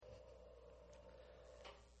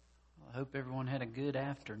I hope everyone had a good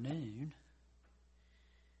afternoon.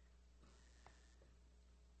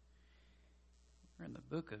 We're in the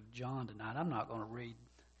book of John tonight. I'm not going to read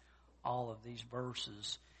all of these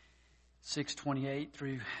verses, 6:28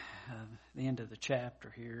 through the end of the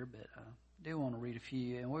chapter here, but I do want to read a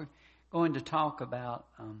few. And we're going to talk about,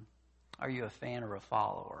 are you a fan or a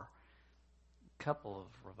follower? A couple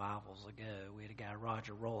of revivals ago, we had a guy,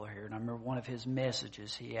 Roger Roller, here, and I remember one of his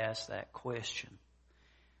messages, he asked that question.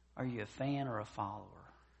 Are you a fan or a follower?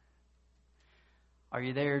 Are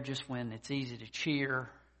you there just when it's easy to cheer?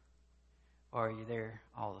 Or are you there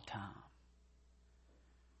all the time?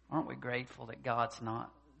 Aren't we grateful that God's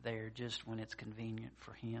not there just when it's convenient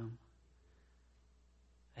for Him?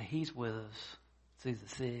 That He's with us through the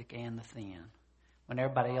thick and the thin. When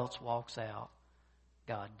everybody else walks out,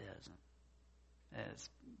 God doesn't. That's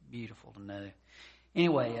beautiful to know.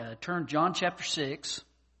 Anyway, turn John chapter 6.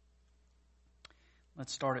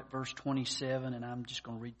 Let's start at verse 27, and I'm just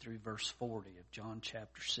going to read through verse 40 of John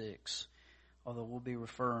chapter 6. Although we'll be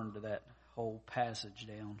referring to that whole passage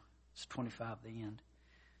down. It's 25 the end.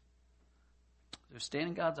 So stand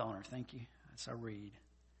in God's honor. Thank you. As I read.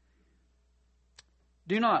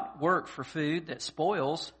 Do not work for food that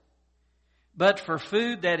spoils, but for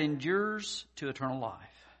food that endures to eternal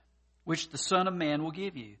life, which the Son of Man will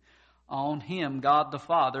give you. On Him God the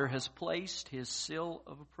Father has placed His seal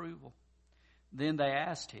of approval. Then they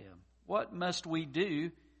asked Him, what must we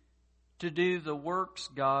do to do the works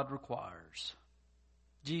God requires?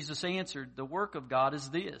 Jesus answered, the work of God is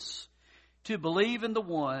this, to believe in the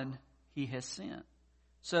one He has sent.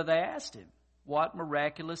 So they asked Him, what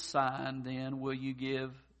miraculous sign then will you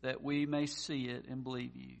give that we may see it and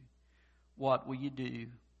believe you? What will you do?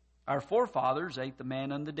 Our forefathers ate the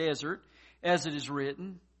manna in the desert, as it is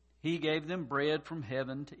written, He gave them bread from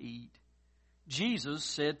heaven to eat. Jesus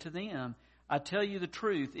said to them, I tell you the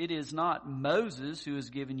truth, it is not Moses who has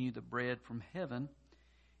given you the bread from heaven.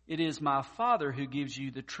 It is my Father who gives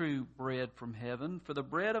you the true bread from heaven. For the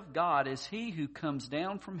bread of God is He who comes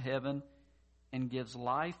down from heaven and gives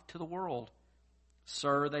life to the world.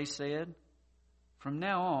 Sir, they said, from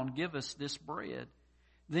now on give us this bread.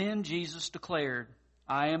 Then Jesus declared,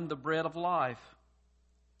 I am the bread of life.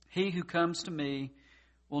 He who comes to me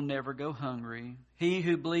will never go hungry. He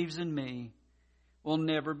who believes in me will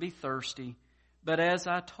never be thirsty. But as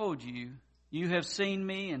I told you, you have seen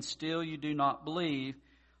me and still you do not believe.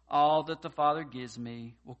 All that the Father gives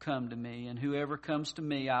me will come to me, and whoever comes to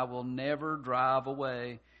me I will never drive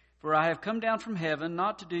away. For I have come down from heaven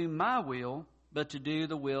not to do my will, but to do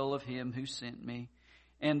the will of Him who sent me.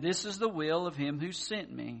 And this is the will of Him who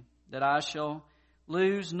sent me, that I shall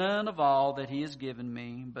lose none of all that He has given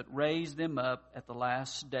me, but raise them up at the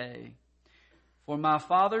last day. For my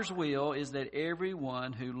Father's will is that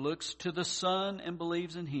everyone who looks to the Son and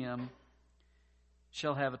believes in Him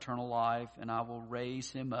shall have eternal life, and I will raise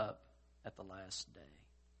him up at the last day.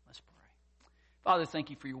 Let's pray. Father, thank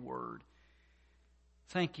you for your word.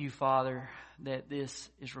 Thank you, Father, that this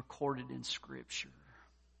is recorded in Scripture,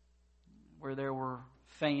 where there were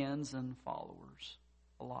fans and followers,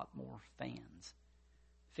 a lot more fans,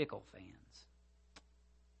 fickle fans.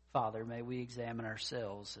 Father, may we examine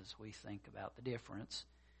ourselves as we think about the difference.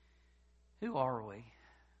 Who are we?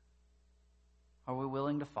 Are we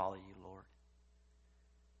willing to follow you, Lord?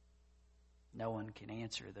 No one can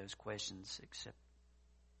answer those questions except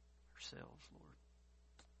ourselves, Lord.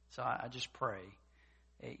 So I just pray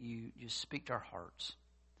that you just speak to our hearts.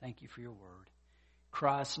 Thank you for your word. In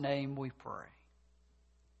Christ's name we pray.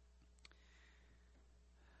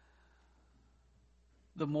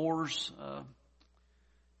 The Moores,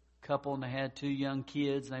 couple, and they had 2 young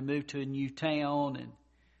kids. They moved to a new town and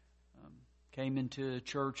came into a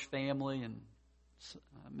church family, and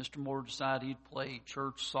Mr. Moore decided he'd play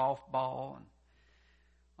church softball, and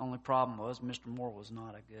the only problem was Mr. Moore was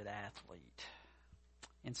not a good athlete.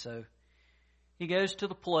 And so he goes to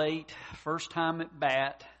the plate, first time at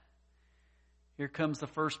bat. Here comes the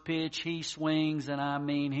first pitch. He swings, and I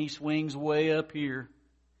mean, he swings way up here.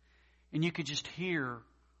 And you could just hear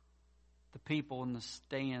the people in the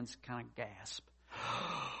stands kind of gasp.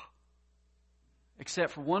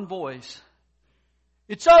 Except for one voice.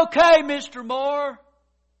 It's okay, Mr. Moore.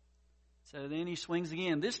 So then he swings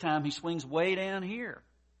again. This time he swings way down here.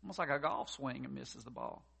 Almost like a golf swing, and misses the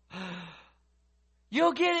ball.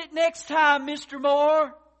 You'll get it next time, Mr.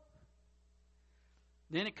 Moore.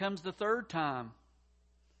 Then it comes the third time.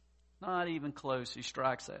 Not even close. He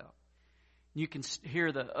strikes out. You can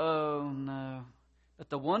hear the, oh no. But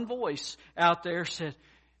the one voice out there said,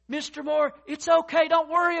 Mr. Moore, it's okay. Don't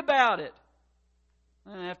worry about it.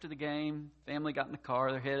 And after the game, family got in the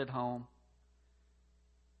car. They're headed home.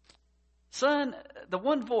 Son, the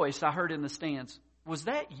one voice I heard in the stands, was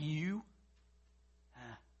that you?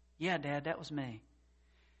 Yeah, Dad, that was me.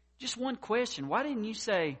 Just one question. Why didn't you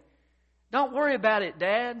say, don't worry about it,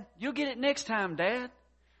 Dad. You'll get it next time, Dad.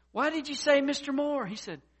 Why did you say Mr. Moore? He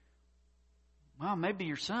said, well, maybe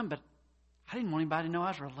your son, but I didn't want anybody to know I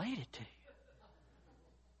was related to you.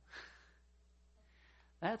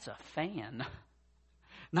 That's a fan,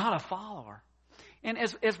 not a follower. And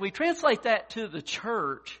as we translate that to the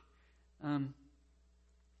church,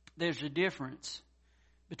 there's a difference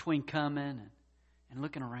between coming and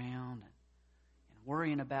looking around and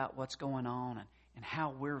worrying about what's going on and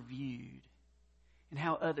how we're viewed and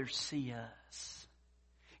how others see us.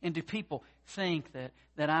 And do people think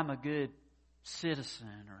that I'm a good citizen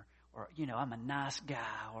or I'm a nice guy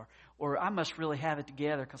or I must really have it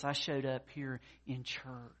together because I showed up here in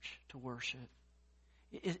church to worship?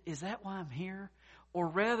 Is that why I'm here? Or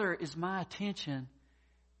rather, is my attention,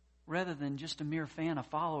 rather than just a mere fan, a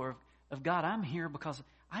follower of God, I'm here because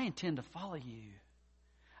I intend to follow you.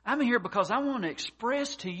 I'm here because I want to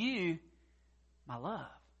express to you my love,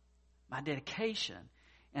 my dedication.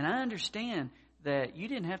 And I understand that you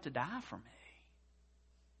didn't have to die for me.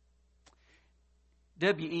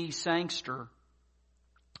 W.E. Sangster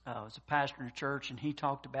was a pastor in a church, and he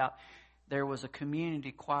talked about there was a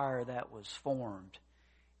community choir that was formed.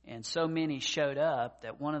 And so many showed up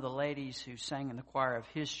that one of the ladies who sang in the choir of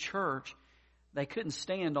his church, they couldn't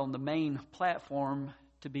stand on the main platform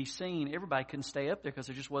to be seen. Everybody couldn't stay up there because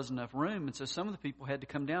there just wasn't enough room. And so some of the people had to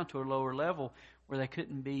come down to a lower level where they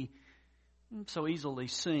couldn't be so easily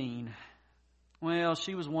seen. Well,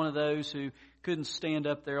 she was one of those who couldn't stand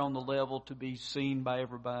up there on the level to be seen by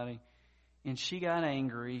everybody. And she got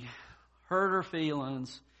angry, hurt her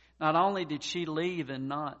feelings. Not only did she leave and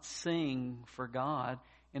not sing for God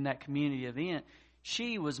in that community event,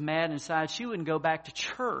 she was mad inside. She wouldn't go back to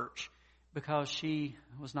church because she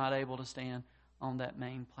was not able to stand on that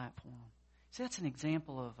main platform. See, that's an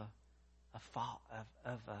example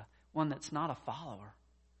of one that's not a follower,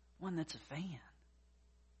 one that's a fan.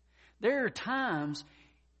 There are times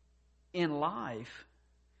in life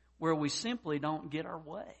where we simply don't get our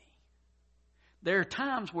way. There are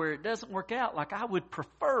times where it doesn't work out like I would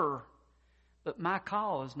prefer, but my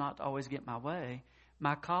call is not to always get my way.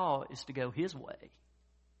 My call is to go His way.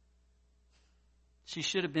 She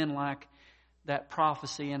should have been like that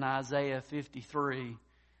prophecy in Isaiah 53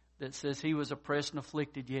 that says He was oppressed and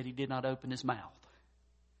afflicted, yet He did not open His mouth.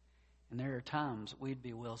 And there are times we'd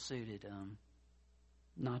be well suited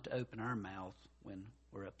not to open our mouth when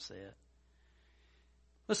we're upset.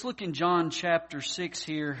 Let's look in John chapter 6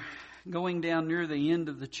 here, going down near the end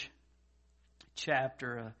of the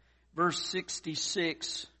chapter, verse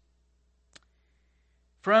 66.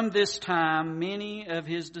 From this time, many of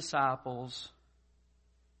His disciples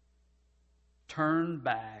turned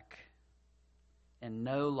back and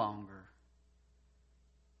no longer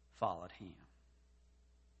followed Him.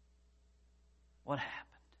 What happened?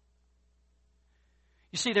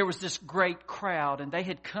 You see, there was this great crowd, and they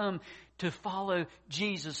had come to follow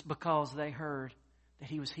Jesus because they heard that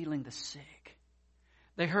He was healing the sick.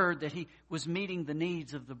 They heard that He was meeting the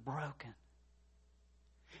needs of the broken.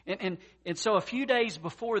 And so a few days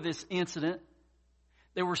before this incident,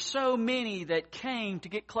 there were so many that came to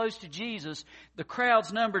get close to Jesus. The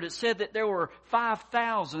crowds numbered, it said that there were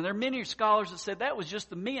 5,000. There are many scholars that said that was just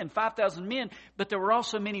the men, 5,000 men, but there were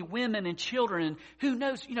also many women and children, and who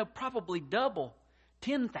knows, probably double.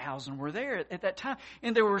 10,000 were there at that time.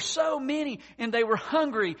 And there were so many, and they were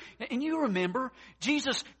hungry. And you remember,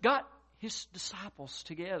 Jesus got His disciples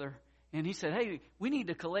together. And He said, hey, we need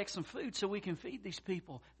to collect some food so we can feed these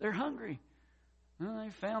people. They're hungry. Well, they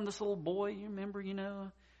found this little boy, you remember,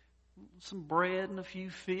 some bread and a few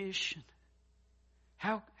fish.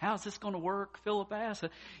 How's this going to work? Philip asked.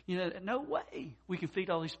 No way we can feed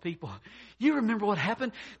all these people. You remember what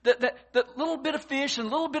happened? That little bit of fish and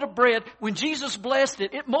a little bit of bread, when Jesus blessed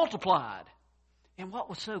it, it multiplied. And what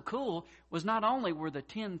was so cool was not only were the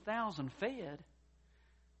 10,000 fed,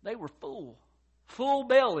 they were full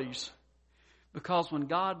bellies. Because when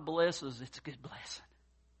God blesses, it's a good blessing.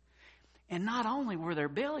 And not only were their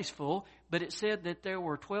bellies full, but it said that there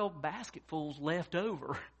were 12 basketfuls left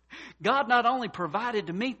over. God not only provided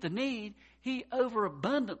to meet the need, He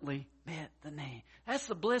overabundantly met the need. That's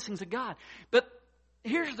the blessings of God. But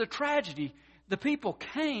here's the tragedy. The people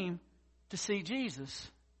came to see Jesus.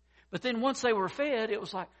 But then once they were fed, it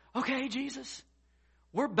was like, okay, Jesus,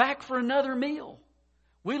 we're back for another meal.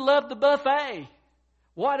 We love the buffet.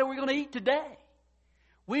 What are we going to eat today?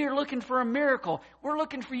 We are looking for a miracle. We're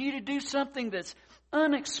looking for you to do something that's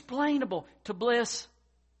unexplainable to bless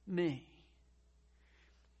me.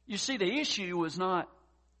 You see, the issue was not,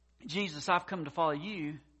 Jesus, I've come to follow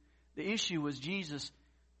you. The issue was, Jesus,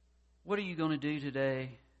 what are you going to do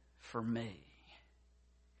today for me?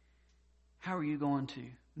 How are you going to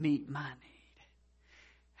meet my need?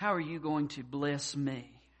 How are you going to bless me?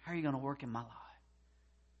 How are you going to work in my life?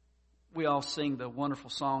 We all sing the wonderful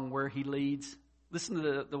song, Where He Leads. Listen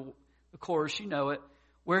to the chorus, you know it.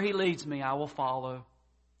 Where He leads me, I will follow.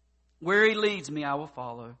 Where He leads me, I will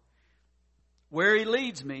follow. Where He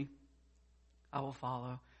leads me, I will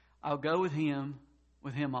follow. I'll go with Him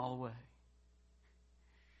all the way.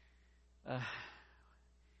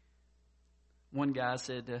 One guy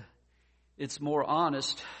said, it's more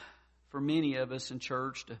honest for many of us in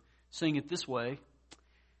church to sing it this way.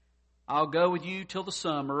 I'll go with you till the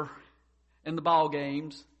summer and the ball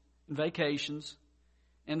games and vacations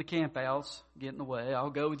and the campouts get in the way. I'll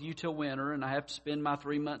go with you till winter and I have to spend my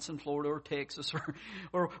 3 months in Florida or Texas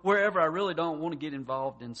or wherever I really don't want to get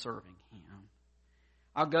involved in serving Him.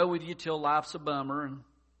 I'll go with you till life's a bummer and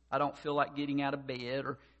I don't feel like getting out of bed,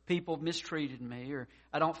 or people have mistreated me, or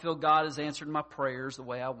I don't feel God has answered my prayers the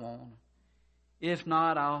way I want. If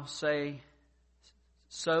not, I'll say,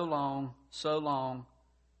 so long,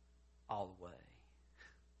 all the way.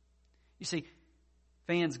 You see,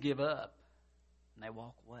 fans give up and they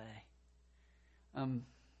walk away.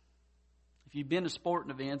 If you've been to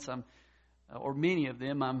sporting events, or many of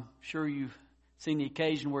them, I'm sure you've seen the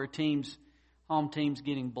occasion where home teams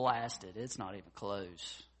getting blasted. It's not even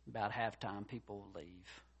close. About halftime, people will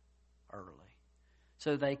leave early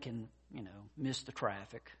so they can, miss the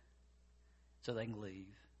traffic, so they can leave.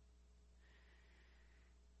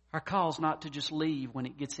 Our call's not to just leave when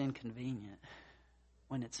it gets inconvenient,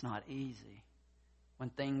 when it's not easy, when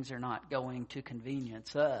things are not going to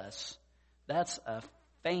convenience us. That's a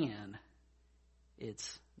fan.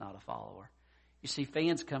 It's not a follower. You see,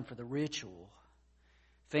 fans come for the ritual.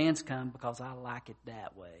 Fans come because I like it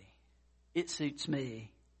that way. It suits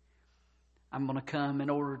me. I'm going to come in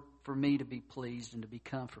order for me to be pleased and to be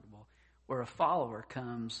comfortable. Where a follower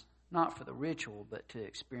comes not for the ritual, but to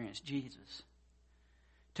experience Jesus.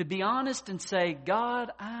 To be honest and say,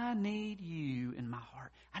 God, I need you in my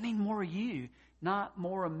heart. I need more of you, not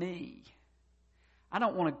more of me. I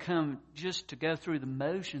don't want to come just to go through the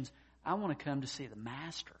motions. I want to come to see the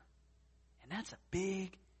Master. And that's a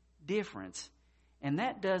big difference. And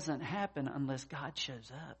that doesn't happen unless God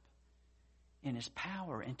shows up in His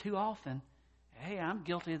power. And too often, hey, I'm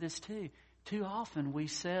guilty of this too. Too often we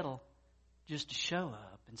settle just to show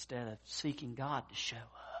up instead of seeking God to show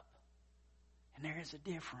up. And there is a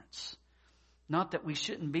difference. Not that we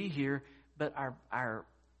shouldn't be here, but our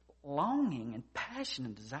longing and passion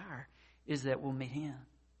and desire is that we'll meet Him.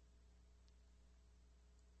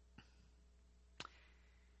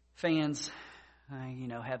 Fans,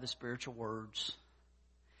 have the spiritual words.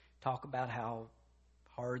 Talk about how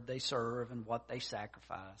hard they serve and what they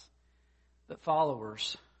sacrifice. But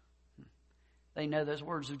followers, they know those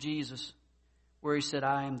words of Jesus where He said,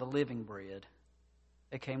 I am the living bread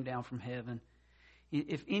that came down from heaven.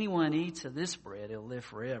 If anyone eats of this bread, he'll live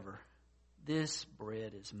forever. This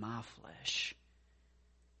bread is my flesh,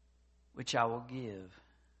 which I will give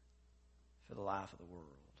for the life of the world.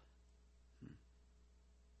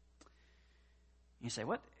 You say,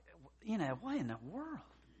 what in the world?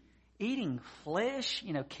 Eating flesh,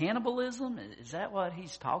 cannibalism? Is that what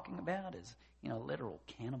He's talking about? Is, literal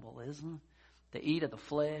cannibalism? To eat of the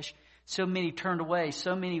flesh? So many turned away.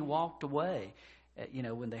 So many walked away,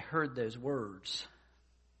 when they heard those words.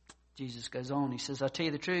 Jesus goes on. He says, I'll tell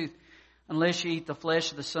you the truth. Unless you eat the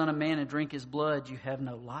flesh of the Son of Man and drink His blood, you have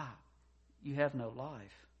no life. You have no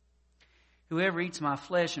life. Whoever eats my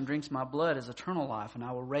flesh and drinks my blood has eternal life, and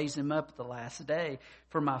I will raise him up at the last day.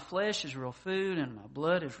 For my flesh is real food, and my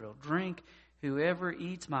blood is real drink. Whoever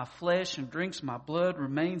eats my flesh and drinks my blood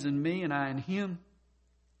remains in me, and I in him,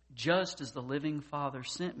 just as the living Father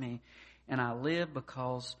sent me, and I live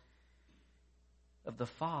because of the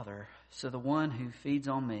Father. So the one who feeds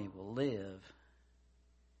on me will live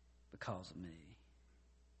because of me.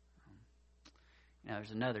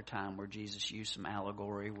 There's another time where Jesus used some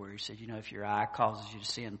allegory where He said, if your eye causes you to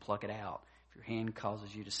sin, pluck it out. If your hand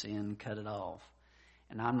causes you to sin, cut it off.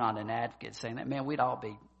 And I'm not an advocate saying that. Man, we'd all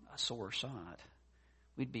be a sore shot.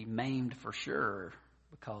 We'd be maimed for sure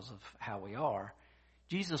because of how we are.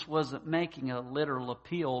 Jesus wasn't making a literal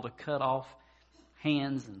appeal to cut off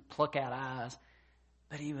hands and pluck out eyes.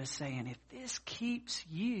 But He was saying, if this keeps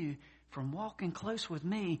you from walking close with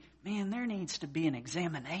me, man, there needs to be an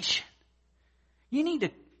examination. You need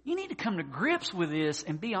to come to grips with this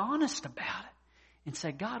and be honest about it. And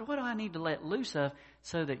say, God, what do I need to let loose of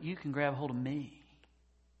so that you can grab hold of me?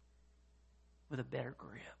 with a better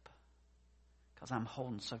grip because I'm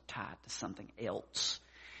holding so tight to something else.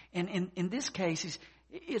 And in this case,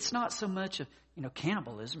 it's not so much of,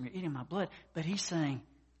 cannibalism, you're eating my blood, but he's saying,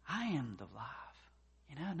 I am the life.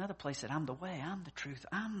 Another place said, I'm the way, I'm the truth,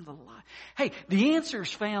 I'm the life. Hey, the answer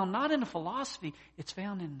is found not in a philosophy, it's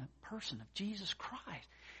found in the person of Jesus Christ.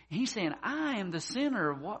 And he's saying, I am the center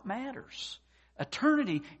of what matters.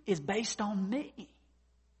 Eternity is based on me.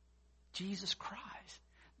 Jesus Christ.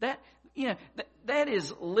 That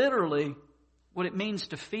is literally what it means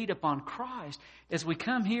to feed upon Christ. As we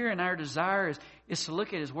come here and our desire is to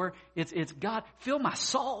look at His Word, it's God, fill my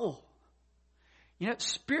soul.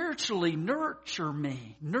 Spiritually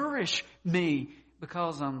nourish me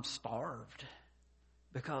because I'm starved.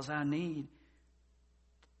 Because I need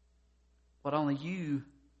what only You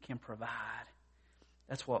can provide.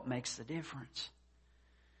 That's what makes the difference.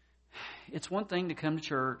 It's one thing to come to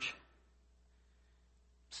church,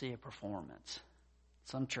 see a performance.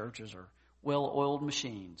 Some churches are well-oiled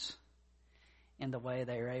machines in the way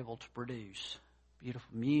they are able to produce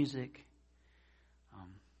beautiful music,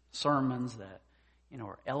 sermons that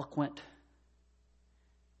are eloquent.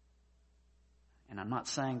 And I'm not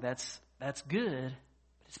saying that's good,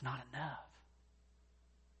 but it's not enough.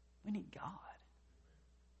 We need God.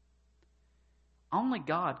 Only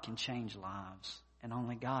God can change lives, and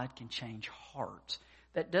only God can change hearts.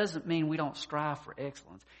 That doesn't mean we don't strive for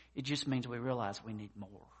excellence. It just means we realize we need more.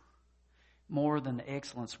 More than the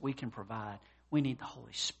excellence we can provide, we need the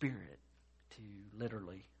Holy Spirit to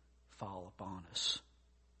literally fall upon us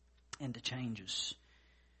and to change us.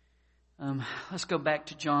 Let's go back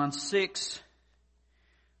to John 6,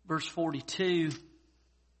 verse 42.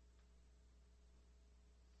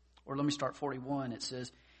 Or let me start 41. It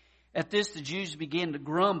says, at this the Jews began to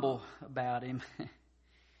grumble about Him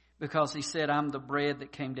because He said, I'm the bread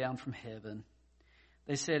that came down from heaven.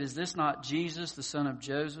 They said, is this not Jesus, the son of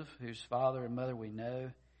Joseph, whose father and mother we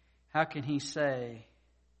know? How can He say,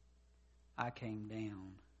 I came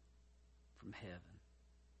down from heaven?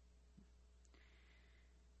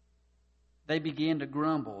 They began to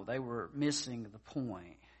grumble. They were missing the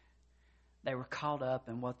point. They were caught up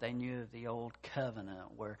in what they knew of the old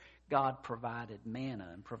covenant, where God provided manna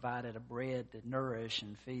and provided a bread to nourish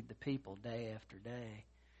and feed the people day after day.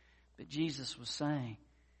 But Jesus was saying,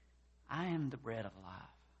 I am the bread of life.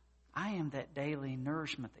 I am that daily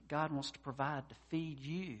nourishment that God wants to provide to feed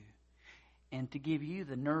you and to give you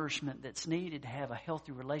the nourishment that's needed to have a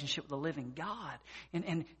healthy relationship with the living God.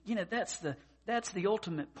 And that's the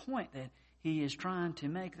ultimate point that He is trying to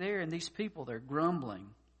make there. And these people, they're grumbling.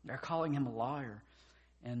 They're calling Him a liar.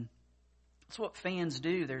 And that's what fans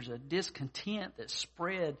do. There's a discontent that's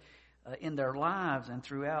spread in their lives and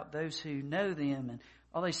throughout those who know them. And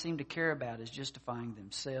all they seem to care about is justifying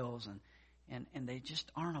themselves. And they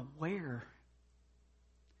just aren't aware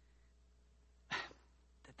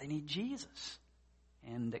that they need Jesus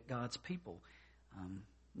and that God's people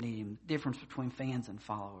need Him. The difference between fans and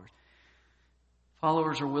followers.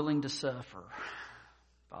 Followers are willing to suffer.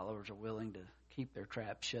 Followers are willing to keep their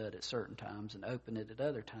trap shut at certain times and open it at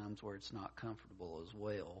other times where it's not comfortable as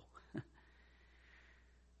well.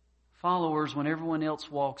 Followers, when everyone else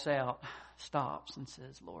walks out, stops and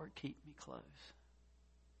says, Lord, keep me close.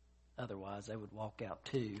 Otherwise, they would walk out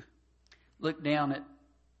too. Look down at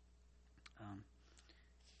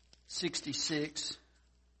 66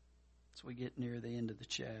 as we get near the end of the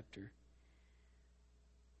chapter.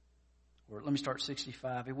 Or let me start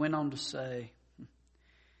 65. He went on to say,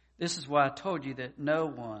 this is why I told you that no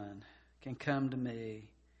one can come to me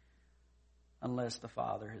unless the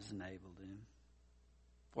Father has enabled him.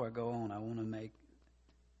 Before I go on, I want to make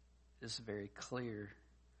this very clear.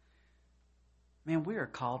 Man, we are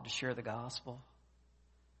called to share the gospel,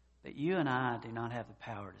 but you and I do not have the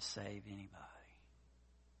power to save anybody.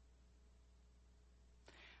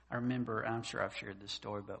 I remember, I'm sure I've shared this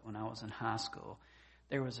story, but when I was in high school,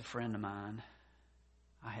 there was a friend of mine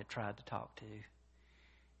I had tried to talk to.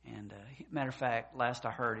 And matter of fact, last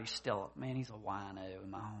I heard, he's a wino in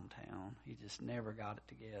my hometown. He just never got it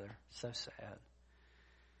together. So sad.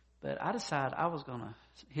 But I decided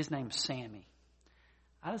his name's Sammy.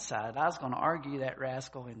 I decided I was going to argue that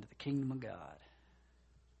rascal into the kingdom of God.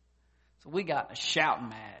 So we got in a shouting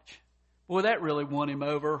match. Boy, that really won him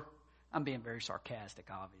over. I'm being very sarcastic,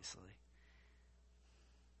 obviously.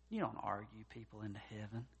 You don't argue people into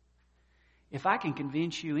heaven. If I can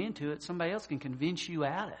convince you into it, somebody else can convince you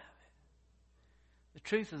out of it. The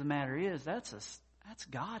truth of the matter is, that's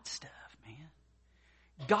God's stuff, man.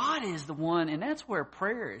 God is the one, and that's where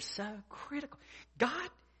prayer is so critical. God,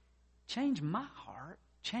 change my heart.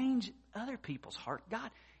 Change other people's heart.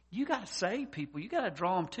 God, You got to save people. You got to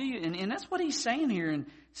draw them to you. And that's what he's saying here in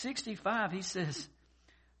 65. He says,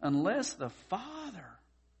 unless the Father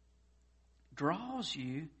draws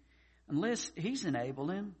you, unless he's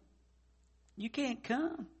enabled him, you can't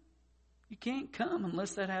come. You can't come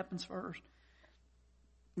unless that happens first.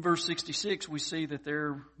 In verse 66, we see that there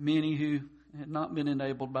are many who had not been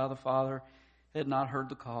enabled by the Father, had not heard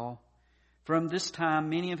the call. From this time,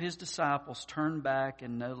 many of his disciples turned back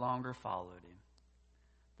and no longer followed him.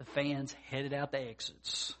 The fans headed out the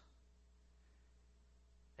exits.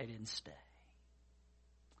 They didn't stay.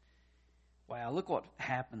 Wow, look what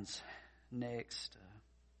happens next.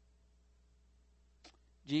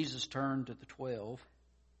 Jesus turned to the 12.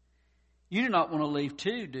 You do not want to leave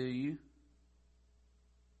too, do you?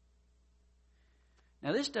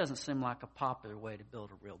 Now, this doesn't seem like a popular way to build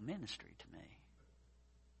a real ministry to me.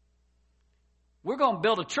 We're going to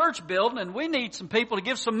build a church building and we need some people to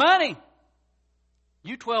give some money.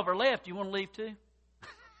 You 12 are left. You want to leave too?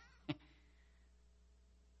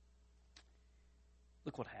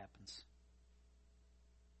 Look what happens.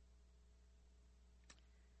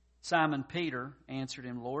 Simon Peter answered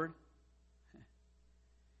him, Lord,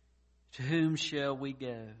 to whom shall we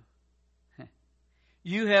go?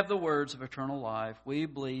 You have the words of eternal life. We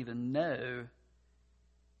believe and know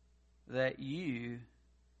that you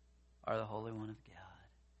are the Holy One of God.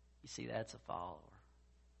 You see, that's a follower.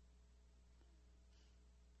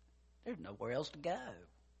 There's nowhere else to go.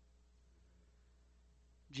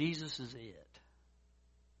 Jesus is it.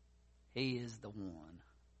 He is the one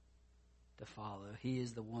to follow. He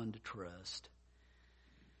is the one to trust.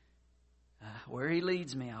 Where he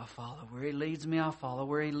leads me, I'll follow. Where he leads me, I'll follow.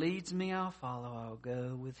 Where he leads me, I'll follow. I'll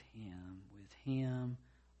go with him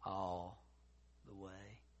all the way.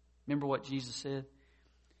 Remember what Jesus said?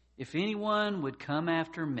 If anyone would come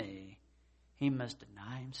after me, he must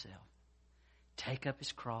deny himself, take up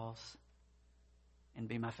his cross, and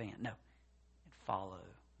be my fan. No, and follow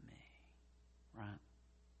me. Right?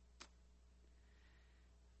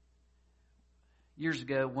 Years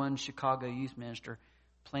ago, one Chicago youth minister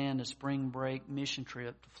planned a spring break mission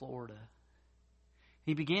trip to Florida.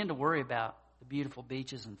 He began to worry about the beautiful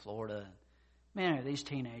beaches in Florida. Man, are these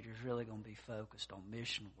teenagers really going to be focused on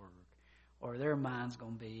mission work? Or their mind's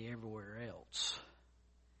going to be everywhere else?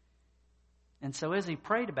 And so as he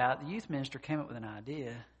prayed about it, the youth minister came up with an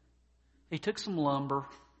idea. He took some lumber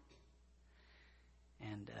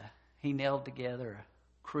and he nailed together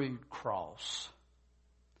a crude cross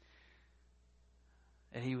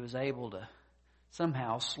that he was able to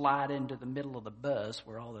somehow slide into the middle of the bus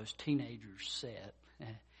where all those teenagers sat.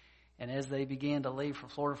 And as they began to leave for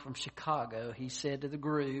Florida from Chicago, he said to the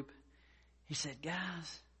group, he said,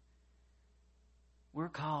 guys, we're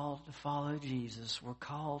called to follow Jesus. We're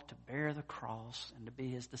called to bear the cross and to be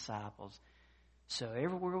his disciples. So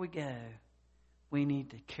everywhere we go, we need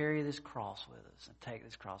to carry this cross with us and take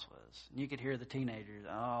this cross with us. And you could hear the teenagers,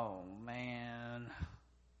 oh man,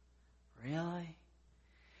 really?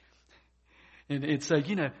 And so,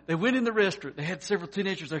 they went in the restaurant. They had several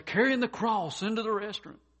teenagers. They're carrying the cross into the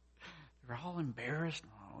restaurant. They're all embarrassed.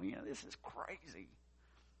 Oh, this is crazy.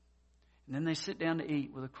 And then they sit down to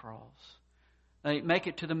eat with a cross. They make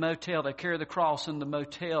it to the motel. They carry the cross in the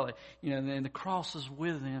motel. And the cross is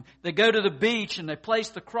with them. They go to the beach and they place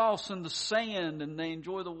the cross in the sand and they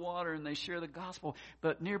enjoy the water and they share the gospel.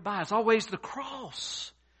 But nearby is always the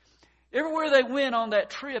cross. Everywhere they went on that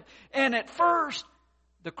trip. And at first,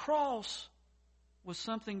 the cross was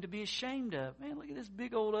something to be ashamed of. Man, look at this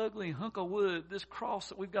big old ugly hunk of wood, this cross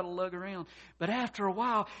that we've got to lug around. But after a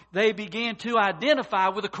while, they began to identify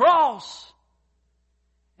with the cross.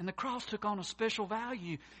 And the cross took on a special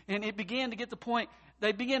value. And it began to get the point,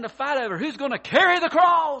 they began to fight over who's going to carry the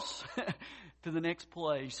cross to the next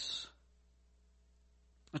place.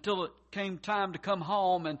 Until it came time to come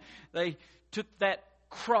home and they took that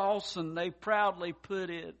cross and they proudly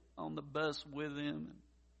put it on the bus with them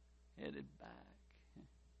and headed back.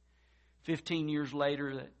 15 years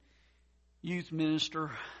later, that youth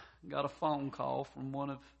minister got a phone call from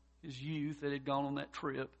one of his youth that had gone on that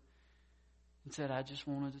trip and said, I just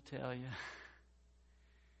wanted to tell you.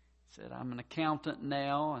 He said, I'm an accountant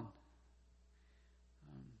now and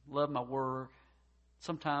love my work.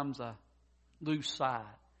 Sometimes I lose sight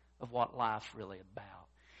of what life's really about.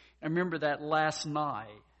 I remember that last night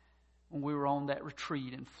when we were on that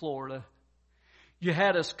retreat in Florida. You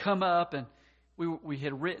had us come up and we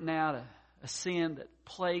had written out a sin that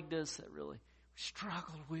plagued us, that really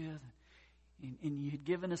struggled with. And you had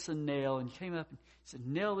given us a nail and you came up and said,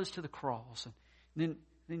 nail this to the cross. And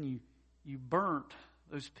then you burnt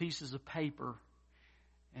those pieces of paper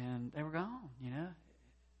and they were gone,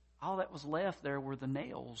 all that was left there were the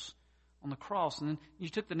nails on the cross. And then you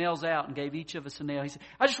took the nails out and gave each of us a nail. He said,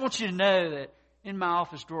 I just want you to know that in my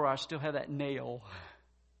office drawer I still have that nail.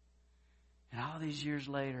 And all these years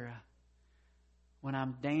later, when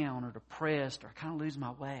I'm down or depressed or I kind of lose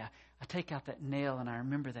my way, I take out that nail and I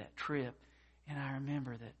remember that trip. And I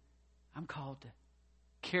remember that I'm called to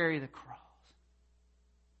carry the cross.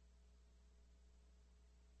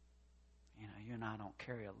 You know, you and I don't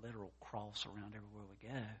carry a literal cross around everywhere we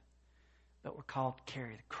go. But we're called to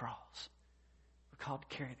carry the cross. We're called to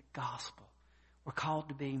carry the gospel. We're called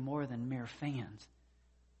to be more than mere fans.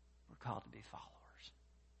 We're called to be followers.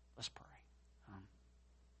 Let's pray.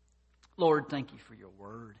 Lord, thank you for your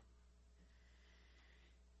word.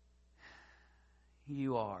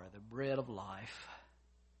 You are the bread of life.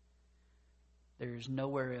 There is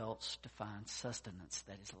nowhere else to find sustenance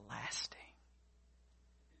that is lasting.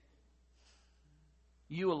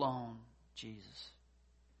 You alone, Jesus.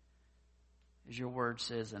 As your word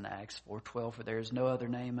says in Acts 4:12, for there is no other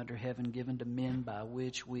name under heaven given to men by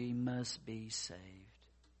which we must be saved.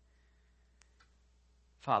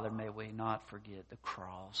 Father, may we not forget the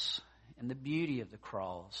cross and the beauty of the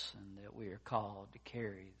cross, and that we are called to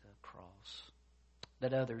carry the cross,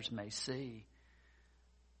 that others may see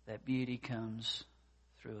that beauty comes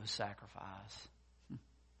through a sacrifice.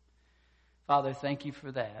 Father, thank you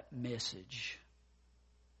for that message.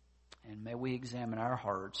 And may we examine our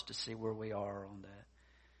hearts to see where we are on that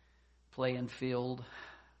playing field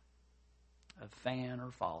of fan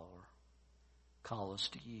or follower. Call us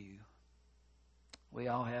to you. We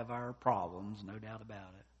all have our problems, no doubt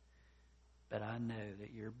about it. But I know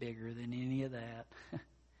that you're bigger than any of that.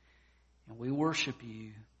 And we worship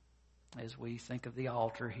you as we think of the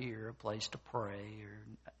altar here, a place to pray or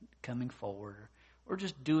coming forward or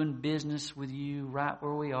just doing business with you right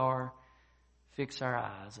where we are. Fix our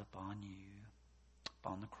eyes upon you,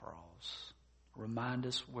 upon the cross. Remind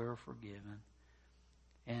us we're forgiven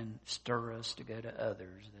and stir us to go to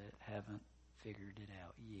others that haven't figured it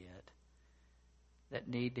out yet, that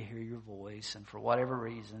need to hear your voice, and for whatever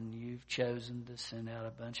reason you've chosen to send out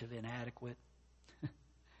a bunch of inadequate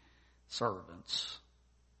servants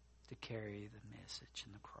to carry the message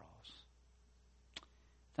and the cross.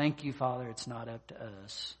 Thank you, Father, it's not up to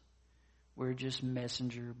us. We're just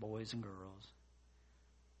messenger boys and girls.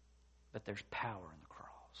 But there's power in the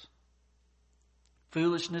cross.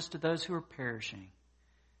 Foolishness to those who are perishing,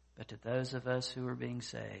 but to those of us who are being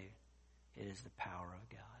saved, it is the power of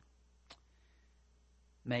God.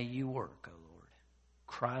 May you work, O Lord. In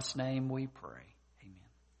Christ's name we pray.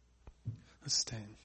 Amen. Let's stand.